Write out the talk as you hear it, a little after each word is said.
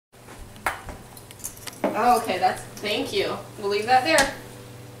Oh, okay, thank you. We'll leave that there.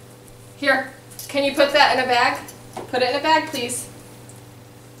 Here, can you put that in a bag? Put it in a bag, please.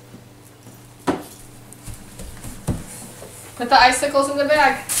 Put the icicles in the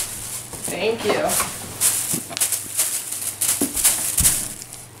bag. Thank you.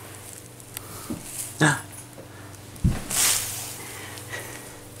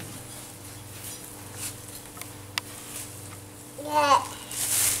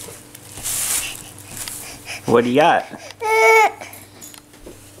 What do you got?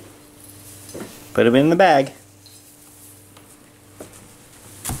 Put them in the bag.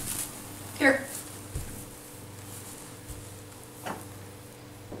 Here.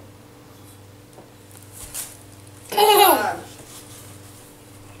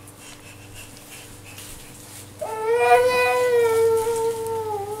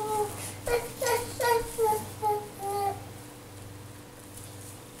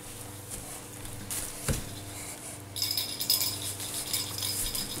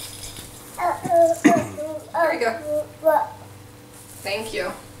 There you go. Thank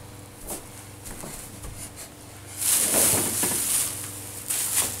you.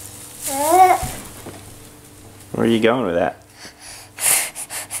 Where are you going with that?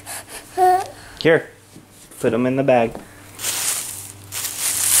 Here, put them in the bag.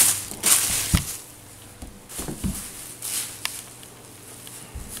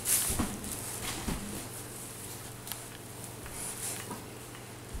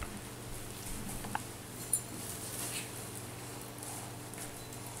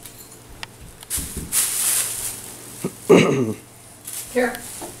 Here.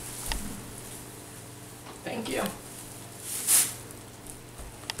 Thank you.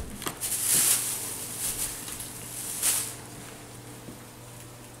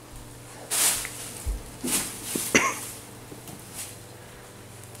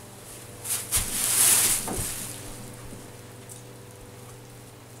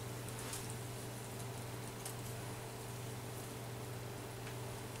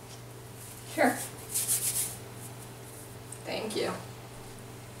 Here. Thank you.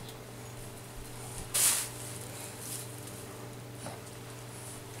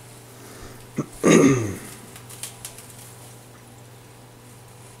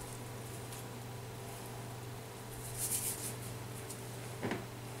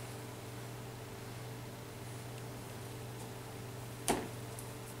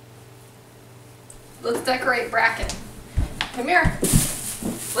 Let's decorate Bracken. Come here.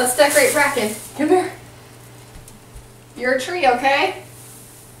 Let's decorate Bracken. Come here. You're a tree, okay?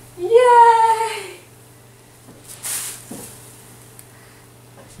 Yay!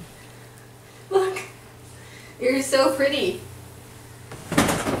 Look. You're so pretty.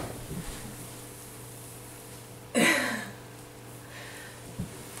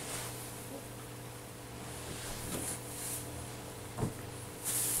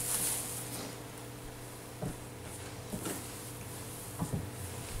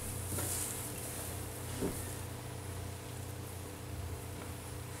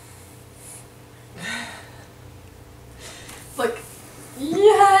 Look.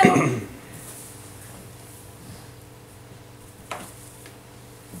 Yay!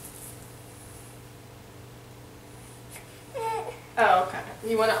 Oh, okay.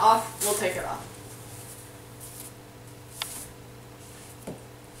 You want it off? We'll take it off.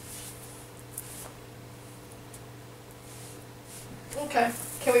 Okay.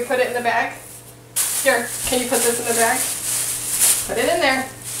 Can we put it in the bag? Here, can you put this in the bag? Put it in there.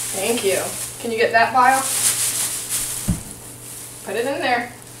 Thank you. Can you get that vial? Put it in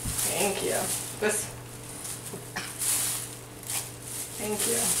there. Thank you. This. Thank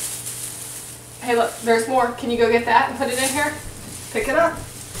you. Hey, look, there's more. Can you go get that and put it in here? Pick it up.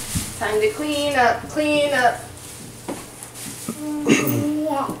 Time to clean up, clean up.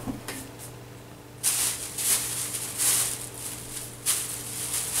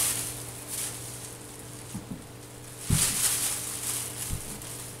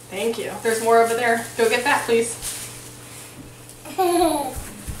 Thank you. There's more over there. Go get that, please.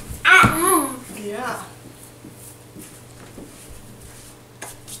 Yeah.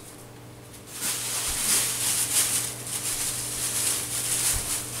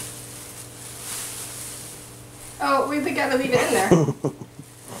 Oh, we gotta leave it in there.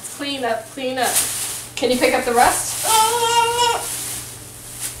 Let's clean up, clean up. Can you pick up the rest?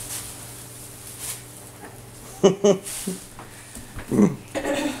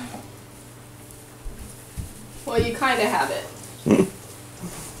 Well, you kind of have it.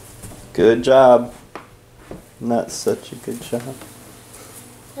 Good job. Not such a good job.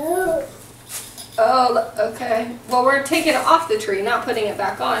 Oh, okay. Well, we're taking it off the tree, not putting it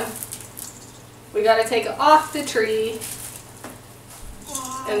back on. We gotta take it off the tree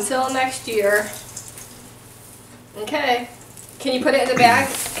until next year. Okay. Can you put it in the bag?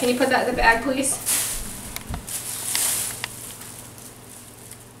 Can you put that in the bag, please?